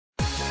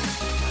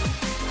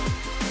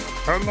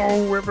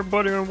Hello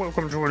everybody and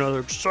welcome to another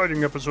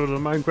exciting episode of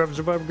the Minecraft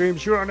Survival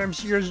Games here on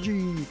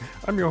MCSG.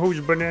 I'm your host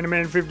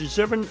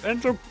BananaMan57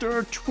 and look, there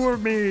are two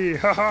of me.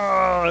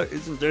 Haha!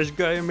 Isn't this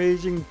guy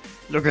amazing?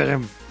 Look at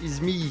him. He's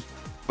me,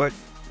 but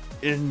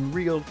in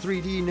real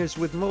 3D-ness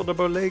with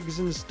multiple legs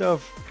and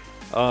stuff.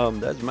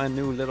 That's my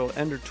new little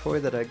ender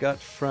toy that I got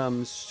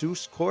from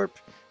Zeus Corp.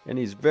 And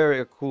he's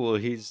very cool.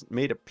 He's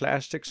made of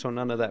plastic, so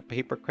none of that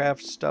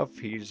papercraft stuff.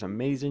 He's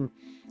amazing.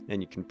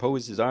 And you can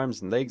pose his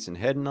arms and legs and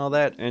head and all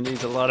that, and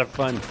he's a lot of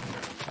fun.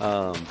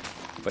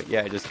 But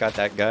yeah, I just got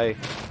that guy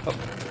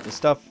and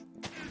stuff.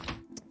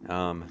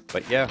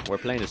 But yeah, we're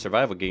playing the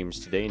survival games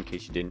today, in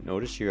case you didn't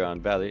notice, here on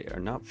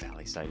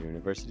Valleyside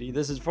University.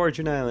 This is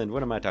Fortune Island.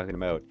 What am I talking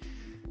about?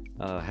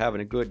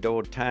 Having a good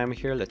old time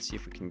here. Let's see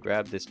if we can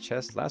grab this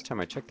chest. Last time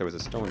I checked, there was a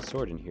stone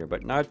sword in here,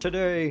 but not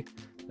today.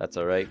 That's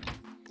all right.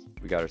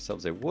 We got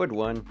ourselves a wood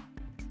one.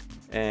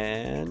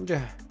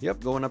 And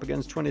yep, going up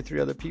against 23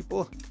 other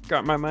people.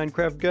 Got my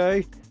Minecraft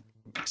guy.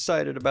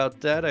 Excited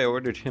about that. I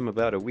ordered him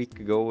about a week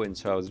ago, and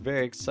so I was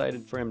very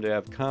excited for him to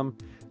have come.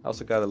 I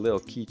also got a little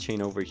keychain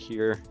over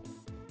here.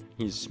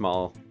 He's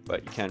small,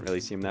 but you can't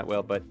really see him that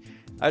well, but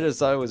I just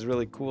thought it was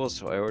really cool,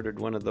 so I ordered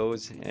one of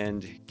those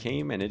and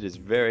came, and it is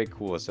very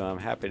cool. So I'm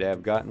happy to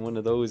have gotten one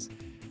of those.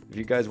 If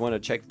you guys want to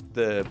check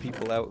the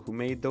people out who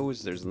made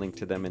those, there's a link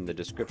to them in the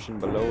description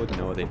below.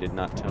 No, they did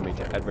not tell me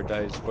to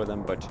advertise for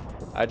them, but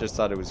I just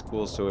thought it was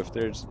cool. So if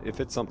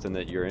it's something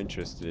that you're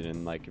interested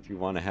in, like if you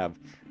want to have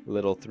a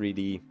little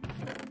 3D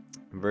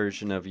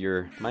version of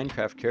your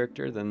Minecraft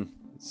character, then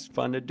it's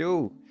fun to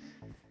do.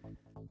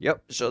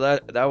 Yep, so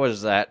that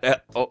was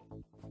that. Oh,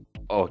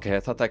 okay, I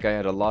thought that guy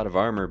had a lot of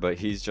armor, but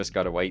he's just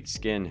got a white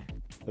skin.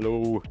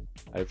 Hello,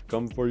 I've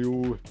come for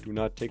you. Do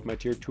not take my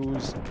tier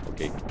 2s.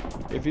 Okay,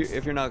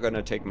 if you're not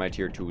gonna take my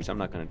tier 2s, I'm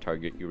not gonna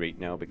target you right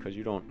now because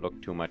you don't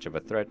look too much of a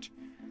threat.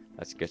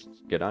 Let's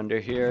get under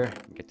here,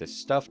 get this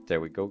stuff.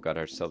 There we go. Got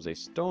ourselves a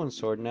stone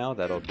sword now.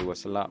 That'll do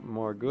us a lot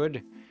more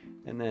good.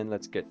 And then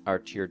let's get our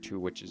tier 2,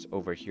 which is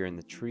over here in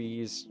the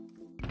trees.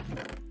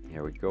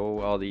 There we go.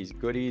 All these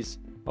goodies.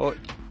 Oh,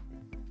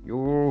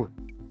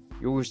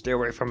 you stay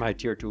away from my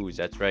tier 2s.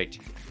 That's right.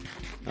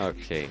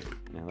 Okay,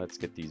 now let's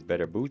get these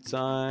better boots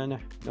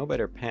on. No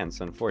better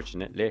pants,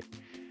 unfortunately.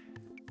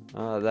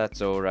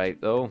 That's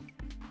alright, though.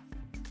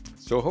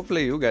 So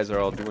hopefully you guys are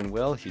all doing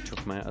well. He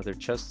took my other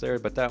chest there,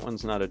 but that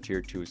one's not a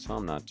tier 2, so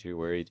I'm not too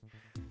worried.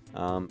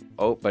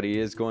 Oh, but he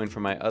is going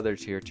for my other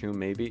tier 2,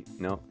 maybe?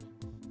 No.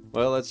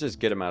 Well, let's just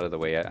get him out of the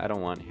way. I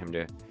don't want him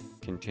to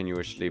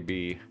continuously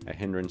be a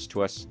hindrance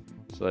to us.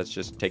 So let's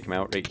just take him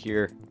out right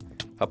here.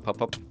 Up,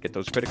 up, up. Get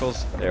those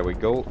criticals. There we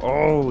go.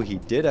 Oh, he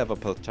did have a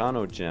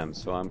Platano gem,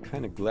 so I'm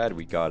kind of glad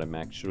we got him,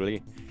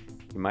 actually.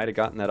 He might have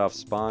gotten that off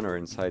spawn or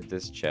inside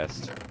this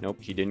chest. Nope,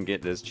 he didn't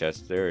get this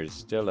chest. There is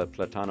still a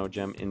Platano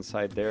gem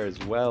inside there as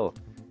well.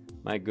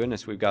 My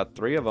goodness, we've got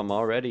 3 of them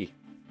already.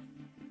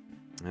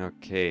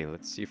 Okay,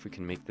 let's see if we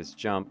can make this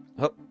jump.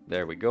 Oh,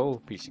 there we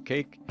go. Piece of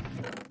cake.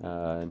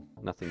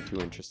 Nothing too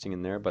interesting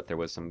in there, but there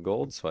was some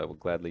gold, so I will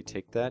gladly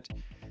take that.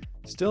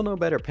 Still no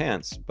better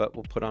pants, but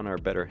we'll put on our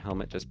better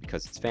helmet just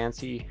because it's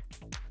fancy.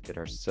 Get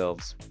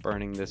ourselves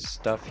burning this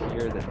stuff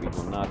here that we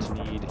will not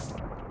need.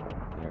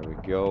 There we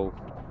go.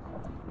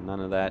 None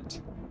of that.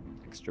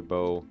 Extra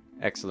bow.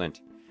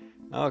 Excellent.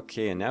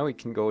 Okay, and now we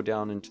can go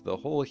down into the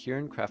hole here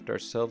and craft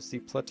ourselves the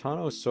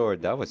Platano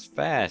sword. That was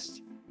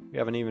fast. We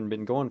haven't even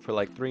been going for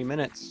like 3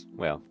 minutes.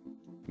 Well,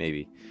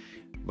 maybe.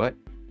 But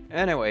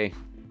anyway,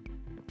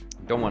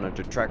 don't want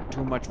to detract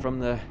too much from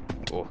the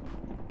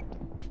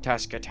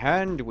task at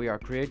hand. We are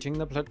creating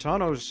the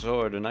Platano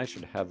sword, and I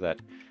should have that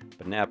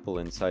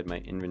banapple inside my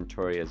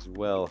inventory as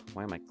well.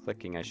 Why am I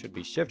clicking? I should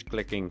be shift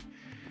clicking.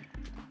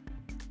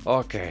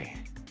 Okay,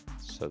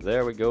 so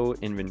there we go.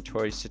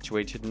 Inventory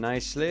situated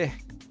nicely.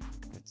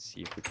 Let's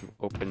see if we can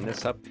open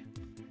this up.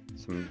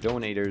 Some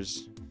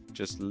donators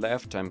just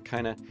left. I'm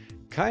kind of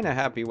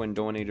happy when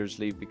donators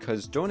leave,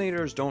 because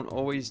donators don't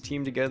always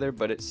team together,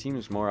 but it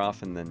seems more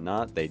often than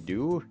not they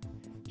do.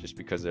 Just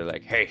because they're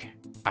like, hey,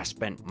 I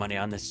spent money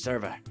on this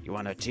server. You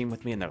want to team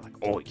with me? And they're like,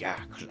 oh yeah,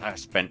 because I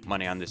spent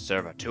money on this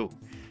server too.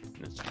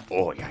 And it's like,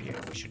 oh yeah,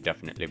 we should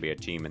definitely be a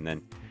team. And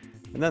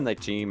then they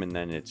team, and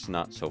then it's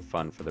not so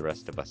fun for the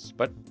rest of us.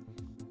 But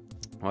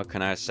what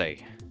can I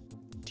say?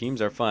 Teams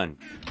are fun.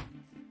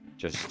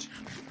 Just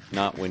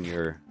not when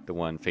you're the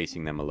one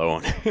facing them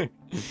alone.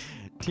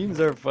 Teams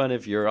are fun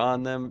if you're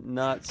on them.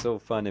 Not so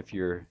fun if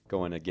you're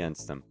going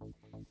against them.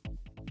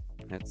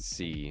 Let's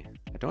see.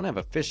 I don't have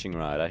a fishing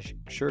rod. I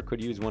sure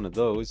could use one of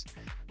those.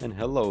 And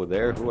hello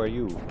there. Who are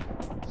you?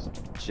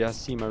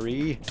 Jessie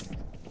Marie?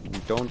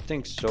 Don't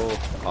think so.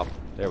 Oh,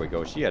 there we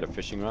go. She had a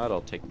fishing rod.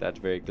 I'll take that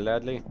very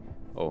gladly.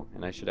 Oh,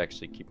 and I should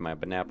actually keep my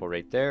banapple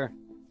right there.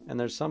 And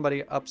there's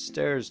somebody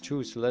upstairs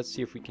too, so let's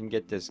see if we can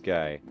get this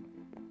guy.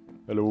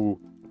 Hello.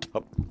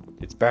 Oh,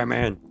 it's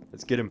Batman.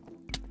 Let's get him.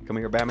 Come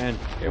here, Batman.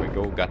 There we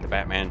go. Got the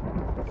Batman.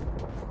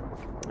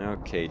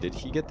 Okay, did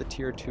he get the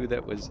tier 2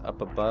 that was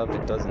up above?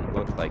 It doesn't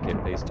look like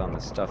it based on the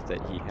stuff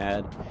that he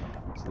had.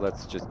 So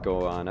let's just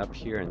go on up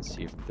here and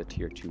see if the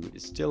tier 2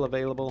 is still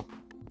available.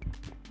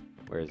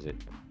 Where is it?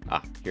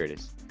 Ah, here it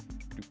is.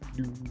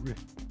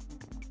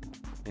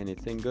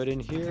 Anything good in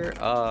here?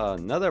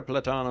 Another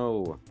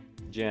Platano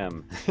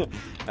gem.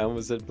 I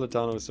almost said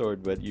Platano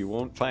sword, but you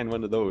won't find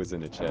one of those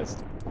in a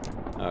chest.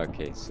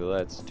 Okay, so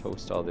let's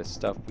toast all this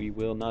stuff we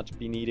will not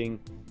be needing.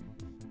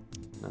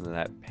 None of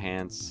that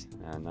pants,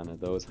 none of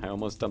those. I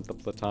almost dumped the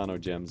Platano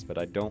gems, but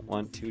I don't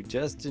want to,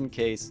 just in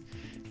case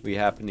we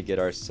happen to get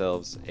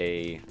ourselves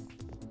a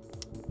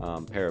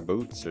pair of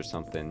boots or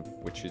something,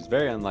 which is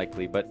very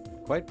unlikely,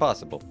 but quite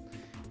possible.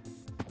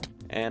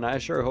 And I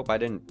sure hope I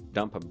didn't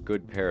dump a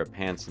good pair of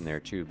pants in there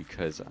too,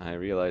 because I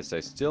realized I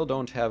still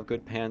don't have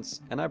good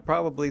pants, and I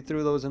probably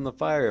threw those in the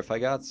fire if I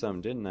got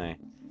some, didn't I?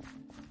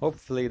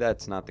 Hopefully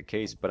that's not the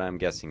case, but I'm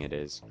guessing it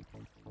is.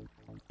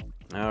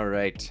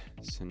 Alright,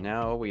 so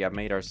now we have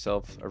made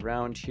ourselves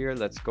around here.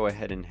 Let's go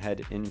ahead and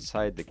head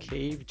inside the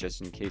cave,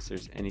 just in case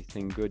there's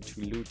anything good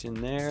to loot in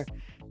there.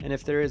 And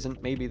if there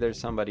isn't, maybe there's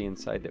somebody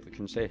inside that we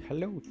can say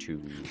hello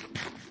to.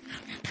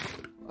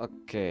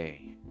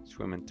 Okay,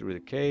 swimming through the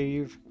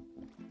cave.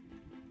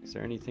 Is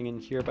there anything in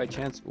here by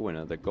chance? Oh,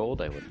 another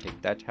gold. I would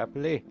take that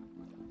happily.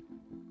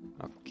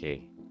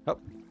 Okay. Oh,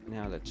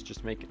 now let's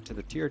just make it to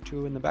the tier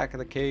 2 in the back of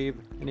the cave.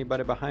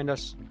 Anybody behind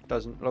us?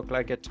 Doesn't look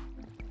like it.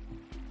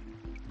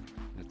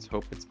 Let's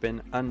hope it's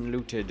been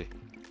unlooted.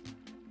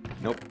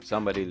 Nope,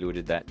 somebody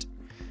looted that.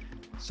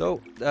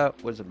 So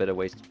that was a bit of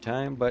waste of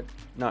time, but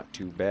not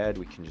too bad.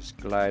 We can just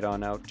glide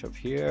on out of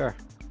here.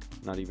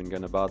 Not even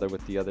gonna bother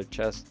with the other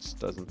chests.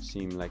 Doesn't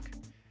seem like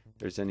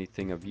there's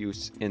anything of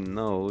use in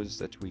those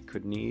that we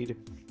could need.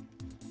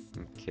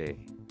 Okay,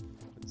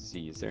 let's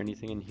see, is there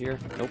anything in here?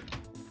 Nope.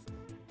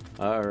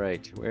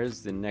 Alright,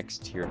 where's the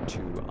next tier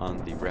 2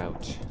 on the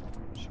route?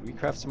 Should we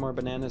craft some more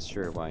bananas?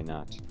 Sure, why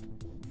not?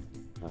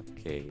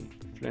 Okay,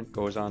 flint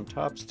goes on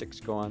top, sticks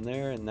go on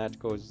there, and that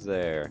goes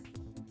there.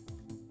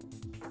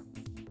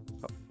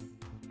 Oh,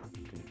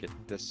 gonna get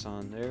this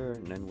on there,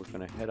 and then we're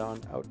gonna head on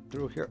out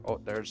through here.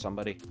 Oh, there's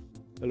somebody.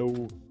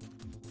 Hello.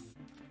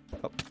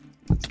 Oh,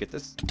 let's get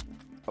this.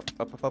 Up,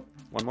 up, up, up.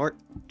 One more.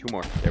 2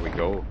 more. There we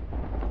go.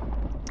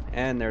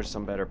 And there's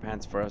some better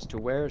pants for us to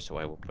wear, so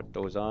I will put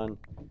those on.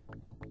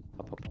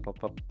 Up, up, up,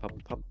 up, up,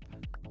 up, up.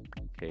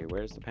 Okay,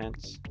 where's the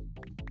pants?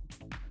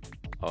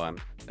 Oh,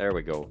 there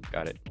we go.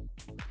 Got it.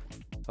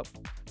 Up.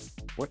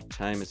 What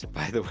time is it,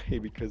 by the way?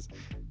 Because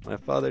my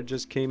father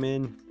just came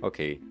in.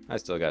 Okay, I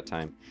still got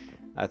time.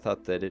 I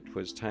thought that it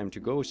was time to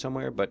go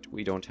somewhere, but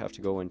we don't have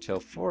to go until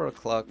 4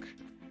 o'clock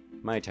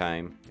my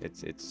time.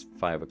 It's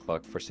 5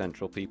 o'clock for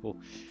Central people.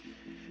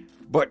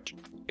 But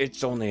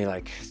it's only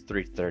like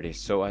 3:30,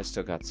 so I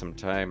still got some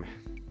time.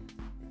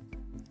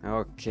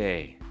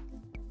 Okay.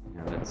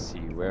 Now let's see,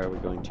 where are we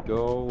going to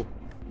go?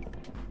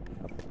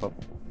 Up, up,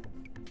 up.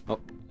 Oh.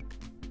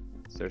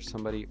 Is there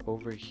somebody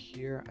over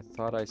here? I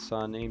thought I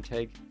saw a name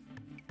tag.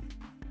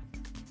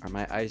 Are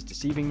my eyes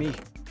deceiving me?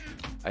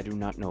 I do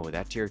not know.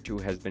 That tier 2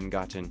 has been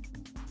gotten.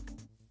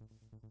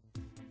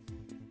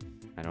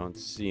 I don't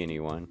see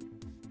anyone.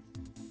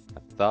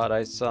 I thought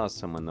I saw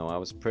someone though. I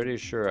was pretty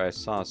sure I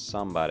saw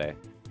somebody.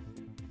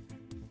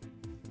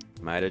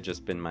 Might have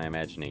just been my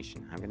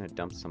imagination. I'm gonna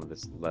dump some of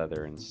this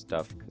leather and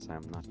stuff because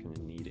I'm not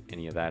gonna need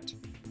any of that.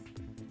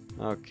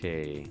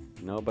 Okay,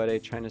 nobody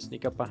trying to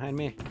sneak up behind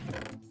me?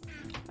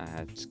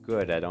 That's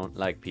good. I don't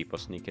like people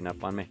sneaking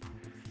up on me.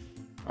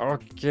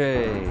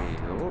 Okay,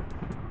 oh,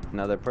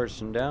 another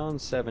person down,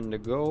 7 to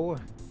go.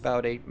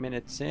 About 8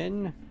 minutes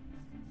in.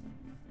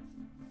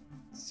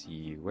 Let's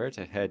see where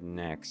to head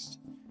next.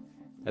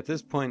 At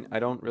this point, I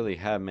don't really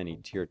have many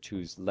tier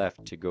 2s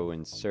left to go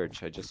and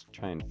search. I just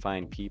try and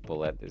find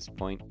people at this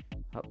point.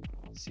 Oh,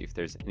 see if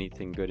there's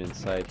anything good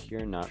inside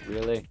here. Not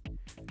really.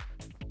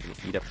 Gonna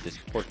eat up this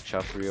pork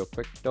chop real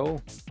quick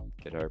though.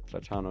 Get our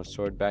Platano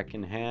sword back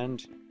in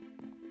hand.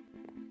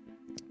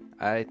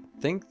 I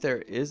think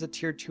there is a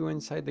tier 2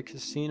 inside the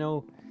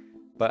casino,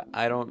 but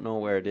I don't know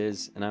where it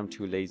is, and I'm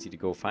too lazy to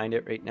go find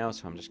it right now,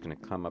 so I'm just gonna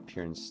come up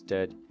here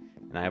instead.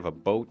 And I have a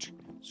boat,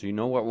 so you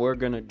know what we're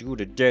gonna do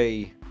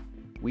today?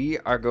 We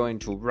are going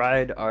to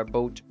ride our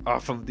boat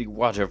off of the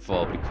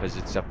waterfall because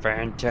it's a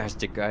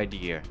fantastic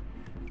idea.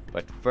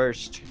 But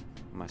first,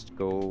 must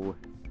go...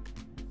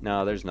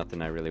 No, there's nothing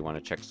I really want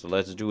to check, so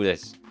let's do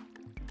this.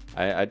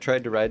 I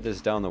tried to ride this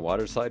down the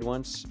water slide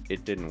once.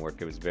 It didn't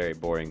work. It was very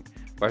boring.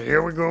 But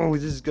here we go.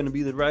 This is going to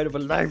be the ride of a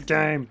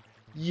lifetime.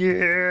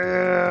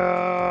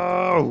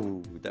 Yeah!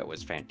 Ooh, that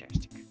was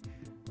fantastic.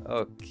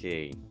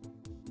 Okay.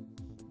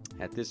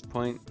 At this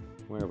point,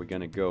 where are we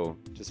going to go?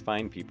 Just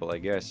find people, I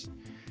guess.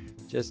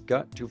 Just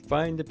got to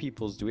find the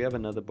peoples. Do we have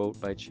another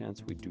boat by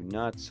chance? We do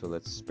not, so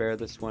let's spare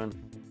this one.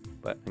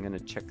 But I'm going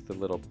to check the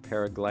little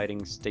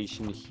paragliding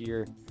station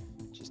here,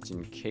 just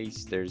in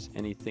case there's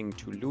anything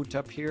to loot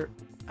up here.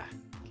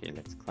 Okay,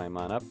 let's climb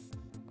on up.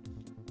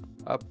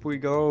 Up we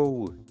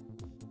go.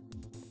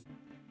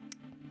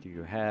 Do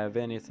you have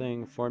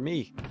anything for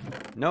me?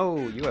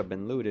 No, you have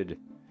been looted.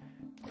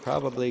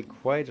 Probably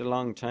quite a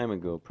long time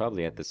ago,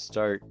 probably at the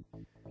start.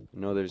 I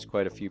know there's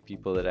quite a few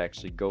people that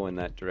actually go in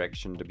that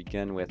direction to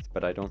begin with,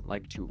 but I don't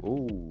like to...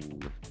 Ooh,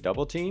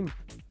 double team?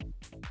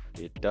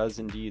 It does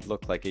indeed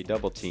look like a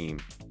double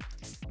team.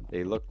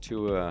 They look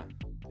to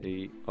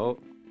oh,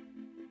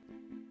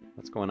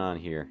 what's going on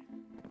here?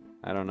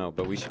 I don't know,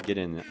 but we should get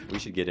in. We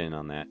should get in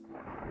on that.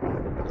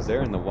 Because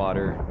they're in the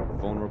water,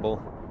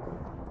 vulnerable.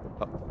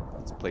 Oh,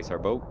 let's place our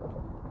boat.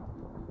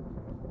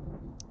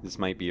 This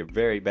might be a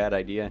very bad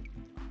idea,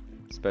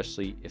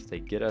 especially if they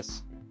get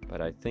us,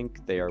 but I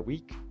think they are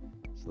weak.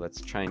 So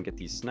let's try and get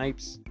these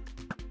snipes.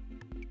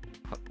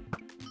 Oh,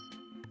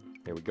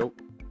 there we go.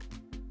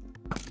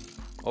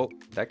 Oh,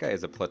 that guy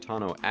has a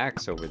Platano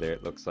Axe over there,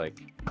 it looks like.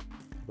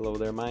 Hello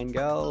there, mine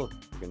gal.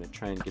 We're gonna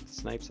try and get the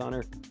snipes on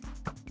her.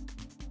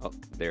 Oh,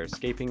 they're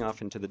escaping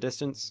off into the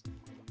distance.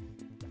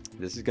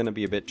 This is gonna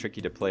be a bit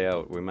tricky to play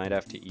out. We might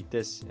have to eat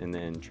this and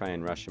then try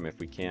and rush them if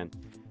we can.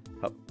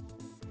 Oh.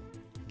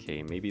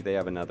 Okay, maybe they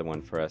have another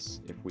one for us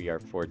if we are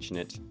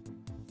fortunate.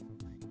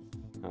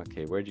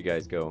 Okay, where'd you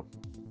guys go?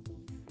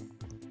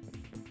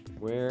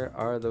 Where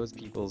are those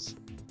peoples?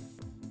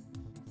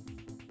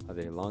 Are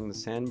they along the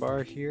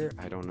sandbar here?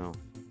 I don't know.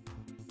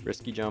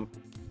 Risky jump.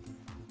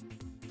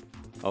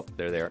 Oh,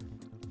 there they are.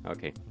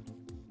 Okay.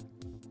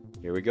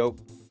 Here we go.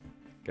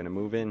 Gonna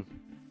move in.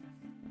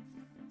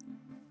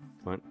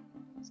 Come on.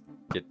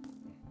 Get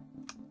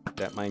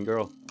that mine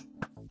girl.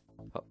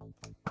 Oh.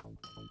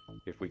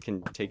 If we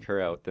can take her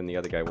out, then the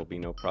other guy will be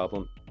no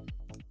problem.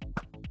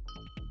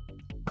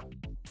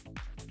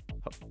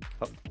 Hop,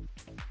 hop.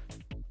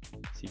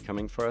 Is he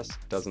coming for us?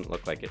 Doesn't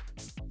look like it.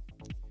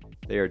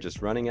 They are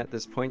just running at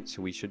this point,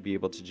 so we should be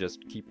able to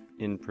just keep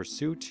in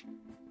pursuit.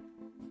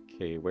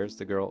 Okay, where's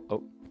the girl?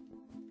 Oh,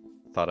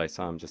 thought I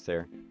saw him just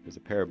there. There's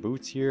a pair of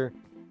boots here,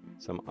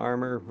 some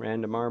armor,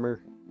 random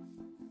armor.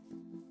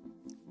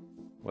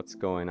 What's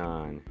going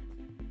on?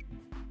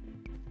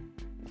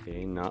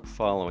 Okay, not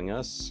following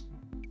us.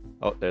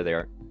 Oh, there they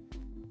are.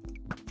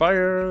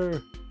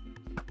 Fire!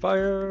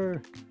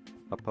 Fire!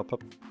 Up, up,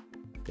 up.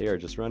 They are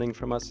just running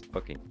from us.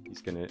 Okay,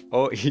 he's gonna...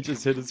 Oh, he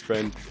just hit his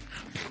friend.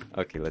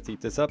 Okay, let's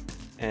eat this up.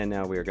 And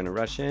now we are gonna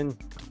rush in.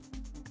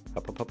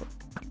 Up, up, up, up.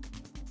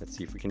 Let's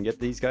see if we can get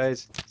these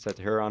guys. Set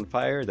her on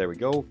fire. There we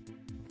go.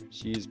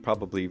 She's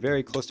probably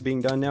very close to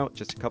being done now.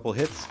 Just a couple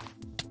hits.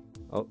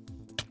 Oh,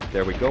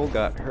 there we go.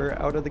 Got her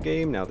out of the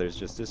game. Now there's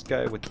just this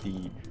guy with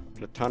the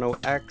Platano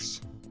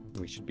Axe.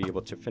 We should be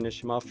able to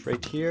finish him off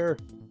right here.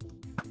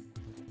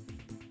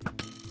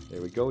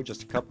 There we go.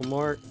 Just a couple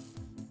more.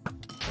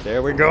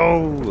 There we go.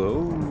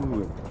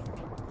 Oh,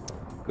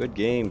 good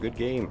game. Good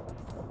game.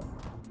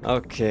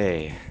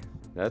 Okay,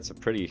 that's a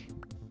pretty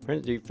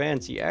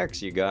fancy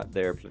axe you got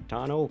there,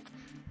 Platano.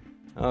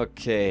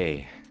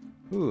 Okay.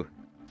 Ooh.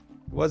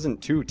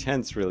 Wasn't too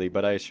tense really,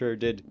 but it sure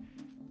did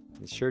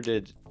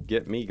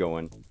get me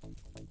going.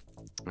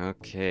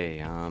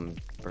 Okay,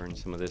 burn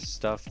some of this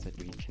stuff that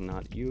we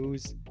cannot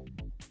use.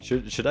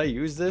 Should I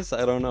use this?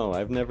 I don't know.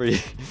 I've never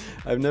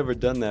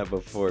done that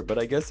before, but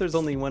I guess there's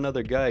only one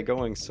other guy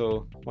going,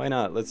 so why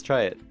not? Let's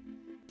try it.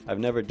 I've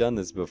never done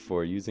this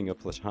before, using a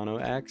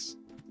Platano Axe.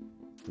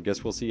 I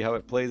guess we'll see how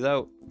it plays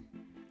out.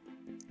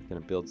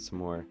 Gonna build some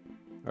more,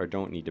 or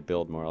don't need to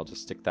build more. I'll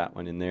just stick that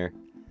one in there.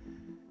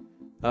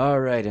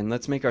 Alright, and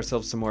let's make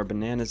ourselves some more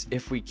bananas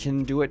if we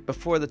can do it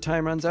before the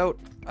time runs out.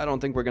 I don't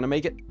think we're gonna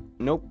make it.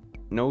 Nope.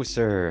 No,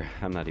 sir.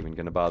 I'm not even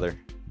gonna bother.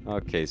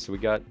 Okay, so we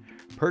got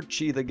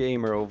Perchy the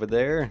Gamer over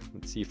there.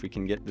 Let's see if we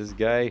can get this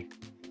guy.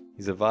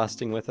 He's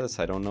evasting with us.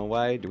 I don't know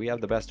why. Do we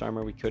have the best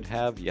armor we could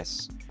have?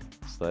 Yes.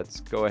 So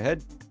let's go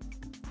ahead.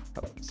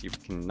 Oh, see if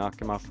we can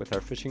knock him off with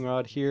our fishing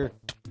rod here.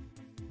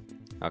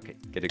 Okay,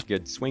 get a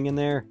good swing in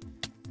there.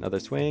 Another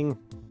swing.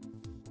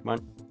 Come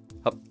on.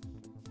 Up.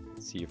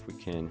 Let's see if we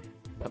can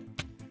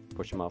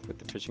push him off with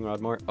the fishing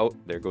rod more. Oh,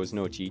 there goes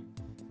no cheat.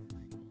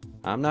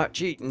 I'm not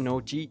cheating, no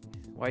cheat.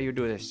 Why you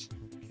do this?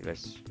 Okay,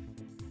 let's...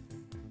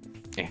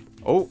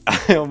 Oh,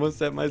 I almost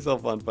set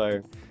myself on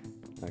fire.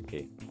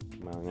 Okay,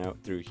 come on out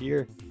through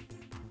here.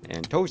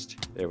 And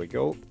toast. There we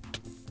go.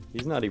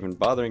 He's not even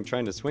bothering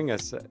trying to swing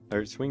at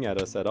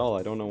us at all.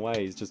 I don't know why.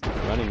 He's just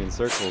running in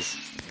circles.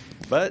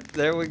 But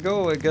there we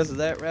go. I guess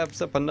that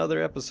wraps up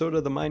another episode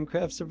of the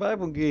Minecraft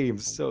survival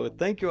games. So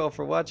thank you all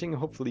for watching.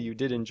 Hopefully you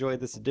did enjoy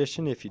this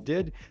edition. If you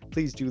did,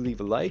 please do leave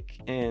a like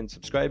and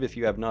subscribe if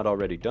you have not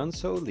already done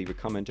so. Leave a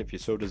comment if you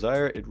so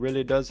desire. It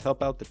really does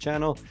help out the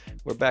channel.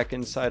 We're back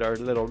inside our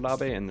little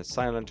lobby in the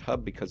silent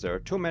hub because there are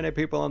too many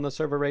people on the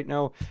server right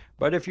now.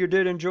 But if you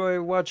did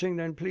enjoy watching,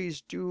 then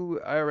please do.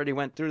 I already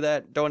went through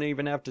that. Don't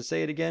even have to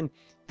say it again.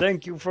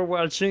 Thank you for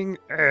watching,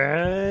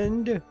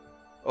 and...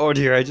 Oh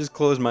dear, I just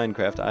closed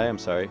Minecraft. I am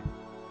sorry.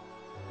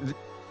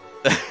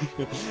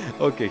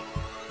 Okay.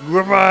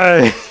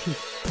 Goodbye!